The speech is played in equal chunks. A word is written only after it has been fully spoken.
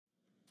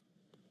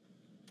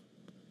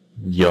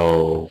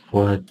Yo,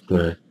 what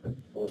the?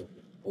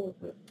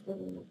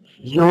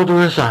 Yo,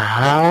 there's a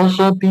house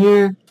up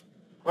here?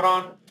 Hold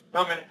on,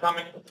 coming.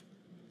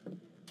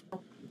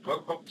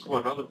 Welcome to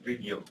another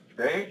video.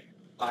 Today,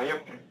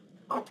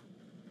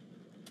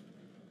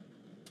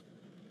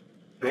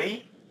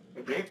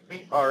 today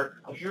we are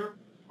here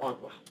on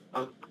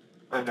an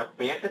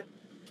abandoned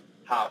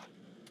house.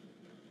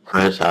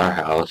 That's our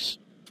house.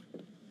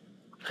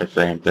 I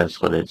think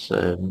that's what it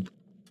said.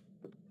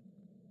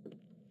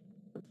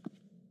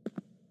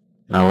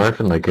 Now, right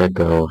from the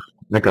get-go,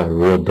 I got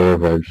real door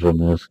vibes in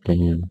this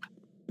game.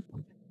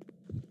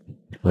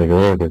 Like,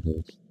 look at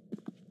this.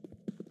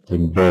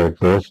 Like, the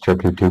ghost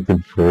took you to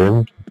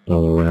confirm?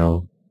 Oh,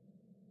 well.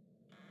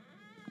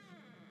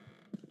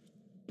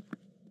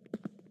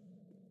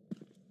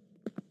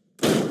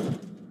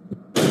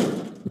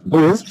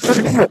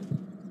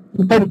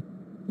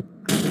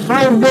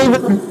 Hi,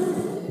 David!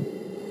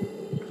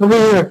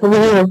 Over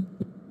here!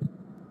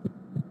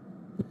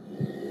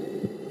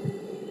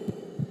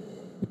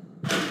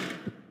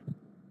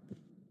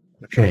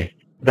 Okay,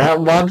 that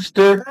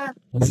monster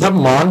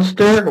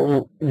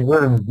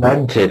were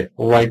invented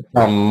like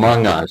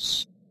Among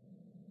Us.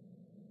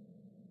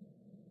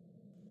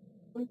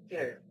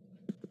 Okay.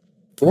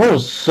 Whoa,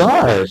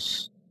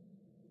 sus!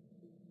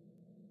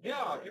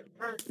 Yeah, you're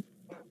right.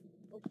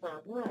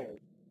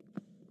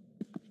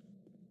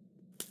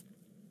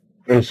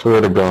 I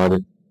swear to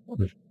God,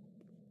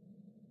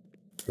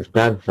 if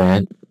that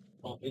vent,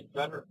 Oh, it's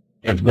better.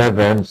 if that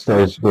vent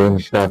starts doing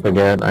stuff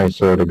again, I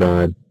swear to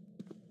God.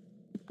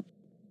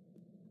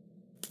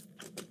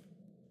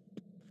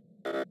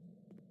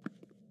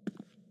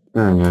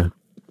 Yeah.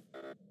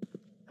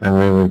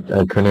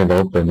 I couldn't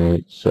open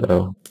it,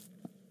 so.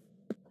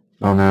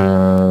 Oh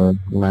no,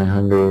 my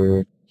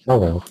hunger. Oh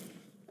well.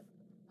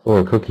 Oh,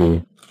 a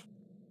cookie.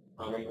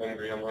 I'm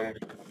hungry.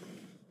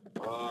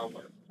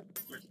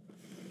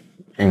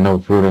 Ain't no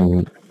food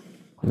in.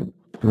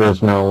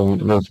 There's no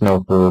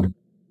food.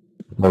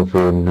 No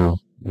food, no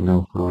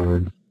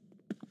food.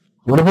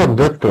 What about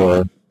this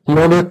door?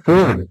 No, there's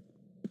food.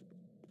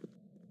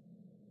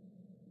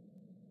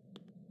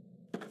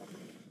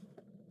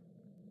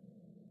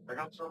 I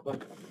got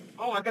something.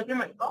 Oh, I got you,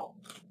 man. Oh.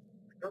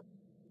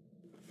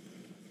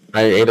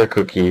 I ate a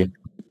cookie.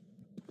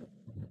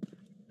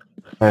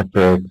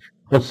 Epic.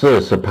 What's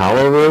this? A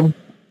power room?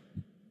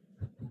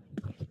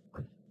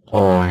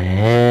 Oh,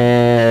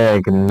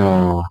 heck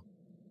no.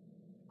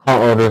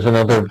 Uh-oh, there's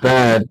another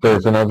bed.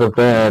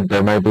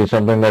 There might be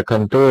something that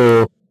come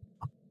through.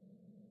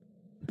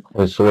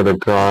 I swear to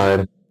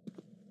God.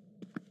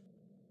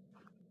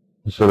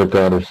 If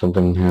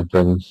something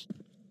happens.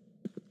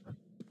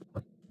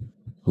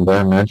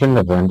 But imagine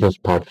the vent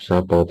just pops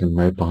up open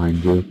right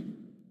behind you.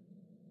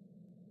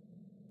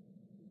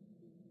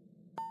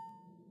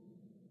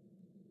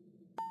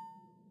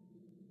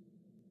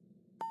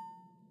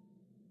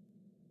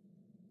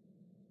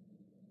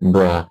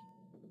 Bruh.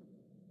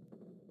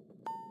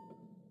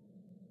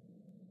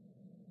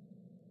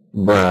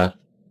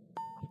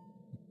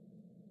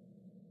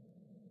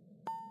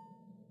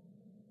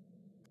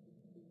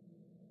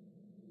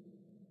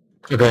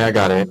 Okay, I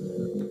got it.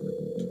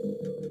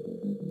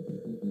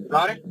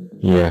 Got it?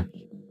 Yeah.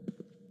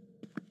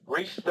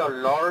 Reach the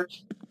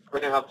large. We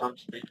didn't have time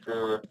to speak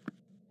to.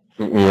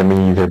 Yeah,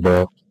 me either,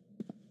 bro.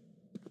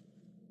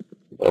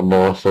 I'm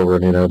also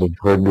running out of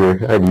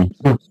hunger. I need.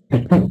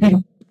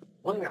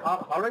 Wait,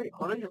 how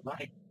do you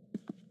like?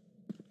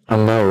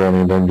 I'm not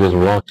running, I'm just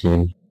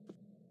walking.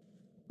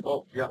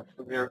 Oh, yeah,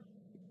 from here.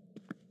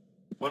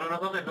 Bueno, no,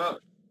 ¿dónde no?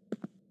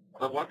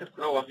 I want to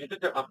know. I'm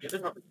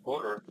using a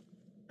recorder.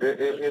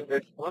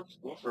 It's much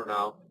smoother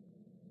now.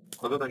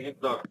 Other than hit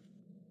the.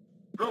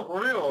 No,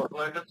 for real.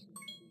 Like, it's.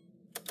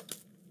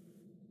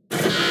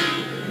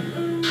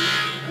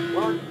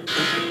 What?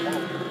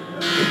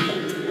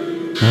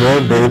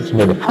 No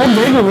basement. How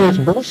big is this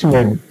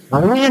basement?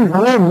 Are we in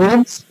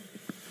elements?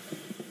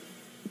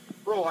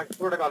 Bro, I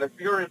swear to God, if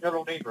you're a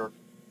hello neighbor.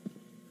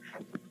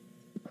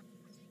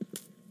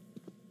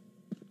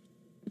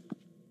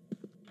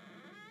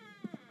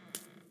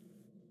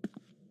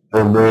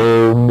 And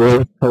then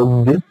there's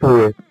some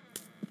different.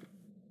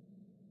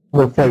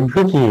 Looks like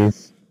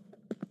cookies.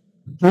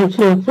 What's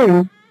this?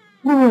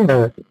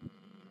 What's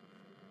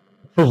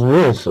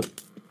this?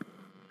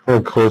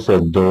 Or close a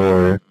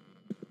door.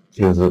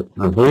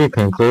 If we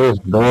can close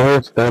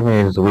doors, that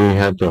means we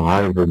have to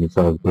hide from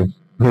something.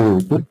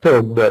 What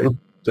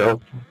the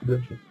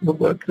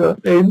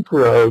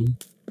intro?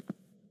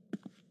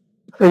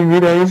 I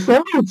mean, I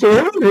said it's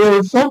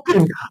earlier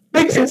something.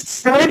 I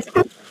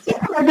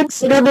can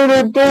sit under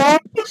the door.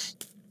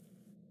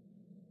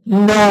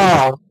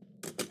 No.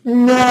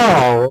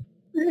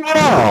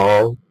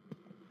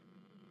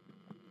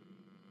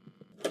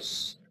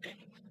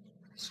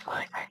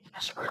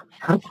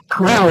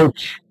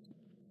 Crouch.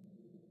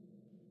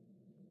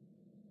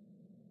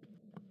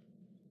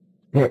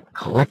 Get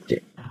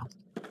collected.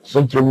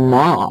 Since your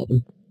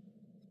mom.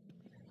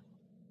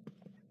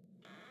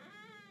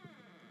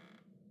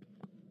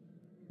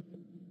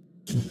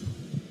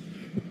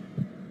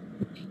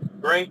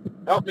 Great.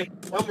 Help me,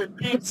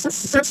 please.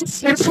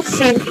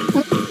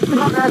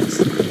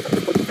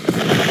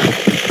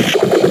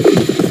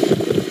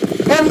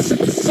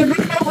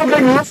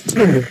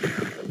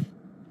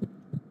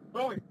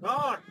 Oh, he's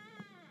gone.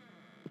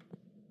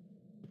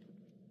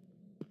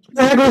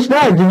 That is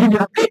not. Did you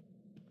get it?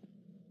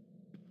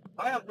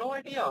 I have no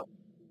idea.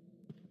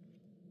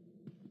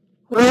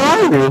 Where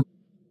are you?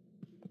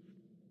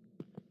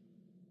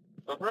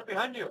 I'm right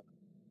behind you.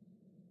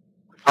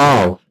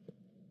 Oh.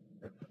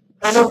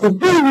 I don't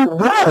think you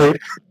died.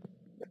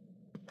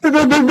 I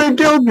don't think they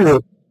killed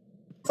you.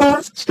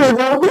 I stood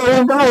out there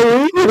and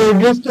died, and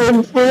I just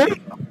turned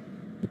free.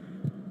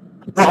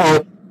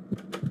 Uh-oh.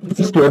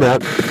 Just get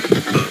up.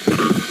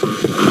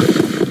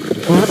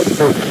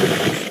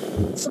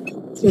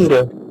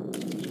 Peter.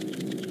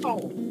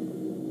 Oh.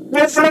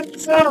 That's like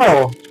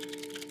so.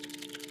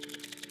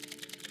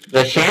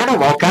 The shadow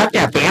woke up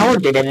the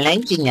bounded and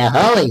launching a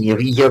hole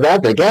you're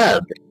up and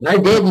up. I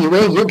did you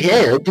where you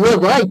can to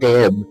avoid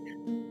them.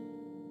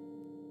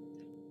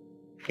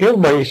 Kill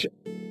my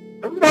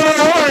my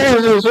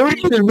eyes is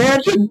reading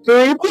imagine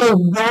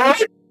people die.